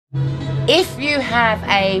If you have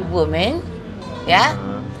a woman, yeah,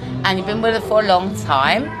 and you've been with her for a long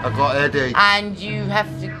time, I got a headache. and you have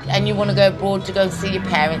to, and you want to go abroad to go and see your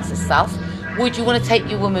parents and stuff, would you want to take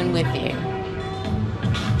your woman with you?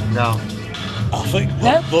 No. I think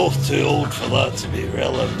we're both too old for that to be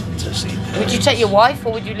relevant to see parents. Would you take your wife,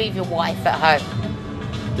 or would you leave your wife at home?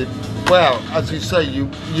 Well, as you say,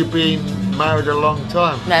 you've been married a long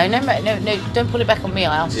time. No, don't put it back on me.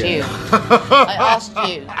 I asked you. I asked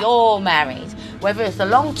you. You're married. Whether it's a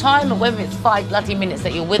long time or whether it's 5 bloody minutes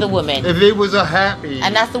that you're with a woman. If it was a happy...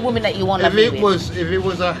 And that's the woman that you want to be with. If it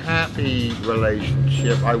was a happy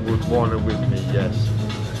relationship, I would want her with me, yes.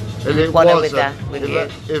 If it was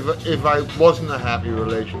if I wasn't a happy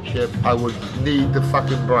relationship, I would need the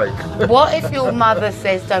fucking break. What if your mother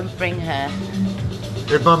says don't bring her?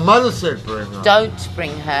 If my mother said bring her. Don't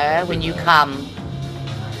bring her when you come.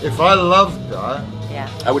 If I loved her, yeah,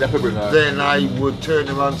 I would have to bring her. Then I would turn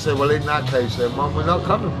around and say, well, in that case, then, Mum, we're not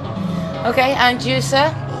coming. Okay, and you, sir?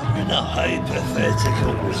 In a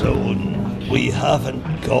hypothetical zone, we haven't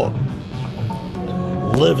got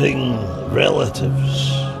living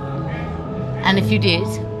relatives. And if you did?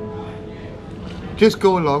 Just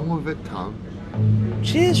go along with it, Tom.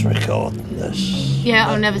 She's recording this. Yeah,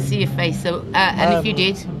 I'll never see your face. So, and if you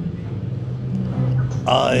did?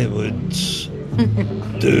 I would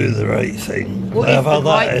do the right thing. What is the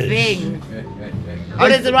right thing?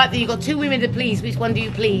 What is the right thing? You've got 2 women to please. Which one do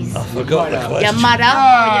you please? I forgot the question. Your mother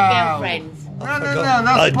or your girlfriends?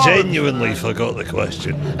 I genuinely forgot the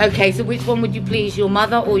question. Okay, so which one would you please? Your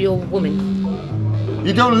mother or your woman?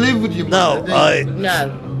 You don't live with your mother,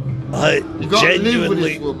 I you got to live with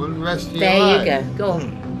genuinely... this woman the rest of your There life. you go. Go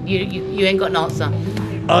on. You ain't got an answer.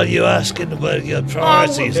 Are you asking where your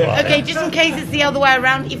priorities lie? Okay, just in case it's the other way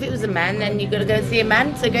around. If it was a man, then you've got to go and see a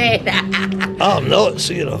man. So go ahead. I'm not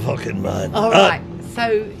seeing a fucking man. All right. So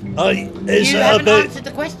is you it haven't about, answered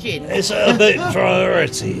the question. Is it about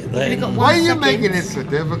priority then? Why are you making it so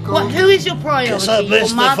difficult? Who is your priority? Because I missed your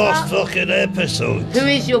the mother? first fucking episode. Who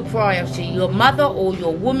is your priority? Your mother or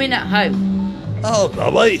your woman at home? Oh, my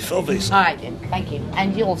wife, obviously. All right then. Thank you.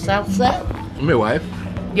 And yourself, sir? My wife.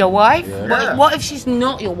 Your wife? Yeah. What if she's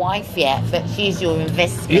not your wife yet, but she's your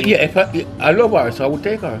investment? Yeah, if I love her, so I would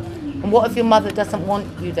take her. And what if your mother doesn't want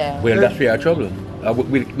you there? Well, that's where our trouble.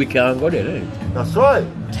 We can't go there, eh? That's right.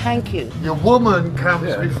 Thank you. Your woman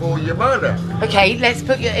comes before your mother. Okay, let's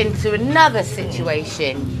put you into another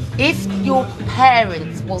situation. If your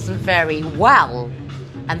parents wasn't very well,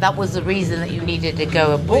 and that was the reason that you needed to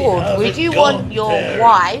go abroad, would you want your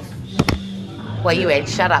wife... Well, you ain't.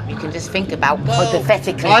 Shut up. You can just think about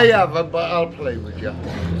hypothetically. I haven't, but I'll play with you.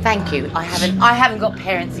 Thank you. I haven't got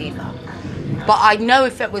parents either. But I know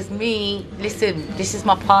if it was me, listen, this is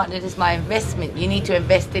my partner, this is my investment. You need to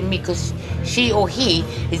invest in me because she or he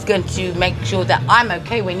is going to make sure that I'm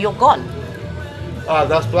okay when you're gone. Ah,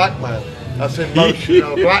 that's blackmail. That's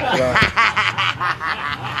emotional blackmail.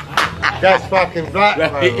 That's fucking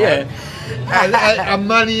blackmail. Right? Yeah. And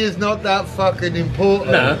money is not that fucking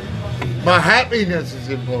important. No. My happiness is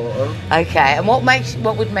important. Okay, and what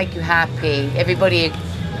would make you happy? Everybody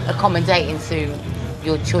accommodating to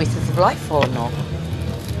your choices of life or not?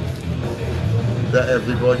 That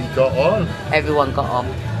everybody got on. Everyone got on.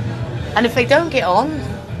 And if they don't get on,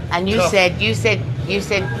 and you said,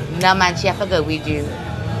 no man, she have to go with you.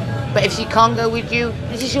 But if she can't go with you,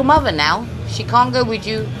 this is your mother now. She can't go with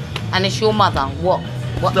you, and it's your mother. What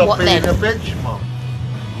being then? a bitch, mum.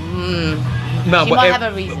 No, She might have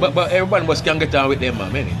a reason. But everyone must can get on with their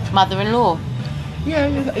mum, innit? Mother-in-law. Yeah,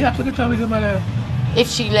 you have to get on with your mother.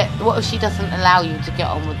 What if she doesn't allow you to get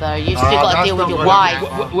on with her? You've still got to deal with your wife.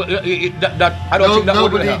 I don't think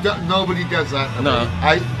that would happen. Nobody does that to No. me.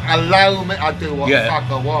 I allow me, I do what the fuck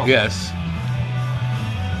I want. Yes.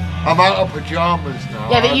 I'm out of pyjamas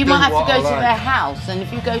now. Yeah, but you might have to go to their their house, and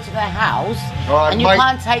if you go to their house, I you might-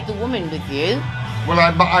 can't take the woman with you, Well,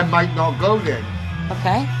 I might not go then.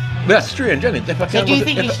 okay? But that's strange, isn't it? If I So can't do you go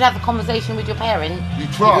think to- you should have a conversation with your parent? You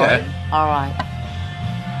try. Yeah. All right.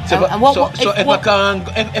 So, And what- if I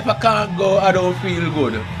can't go, I don't feel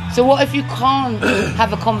good. So what if you can't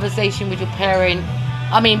have a conversation with your parent?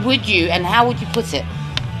 I mean, would you? And how would you put it?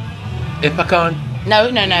 If I can't, No.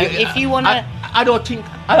 If you want to... I don't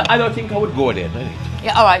think I would go there. Innit?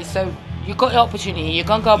 Yeah, all right, so you got the opportunity. You're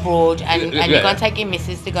going to go abroad and Yeah. you're going to take your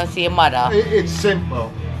missus to go see your mother. It's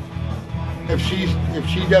simple. If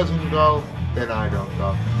she doesn't go, then I don't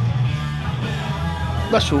go.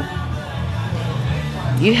 That's true.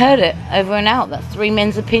 You heard it, over and out. That's 3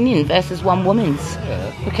 men's opinion versus 1 woman's.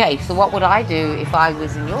 Yeah. Okay, so what would I do if I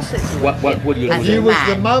was in your situation? What would you do? As If you a was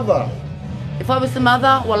the man? mother. If I was the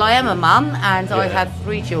mother, well, I am a mum, and I have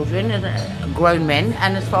 3 children, and grown men,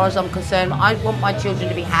 and as far as I'm concerned, I want my children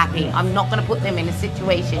to be happy. I'm not going to put them in a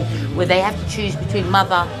situation where they have to choose between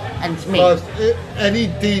mother and me. Because any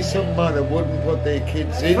decent mother wouldn't put their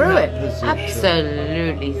kids in Through that it. position.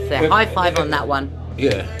 Absolutely, sir. High five on that one.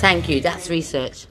 Yeah. Thank you. That's research.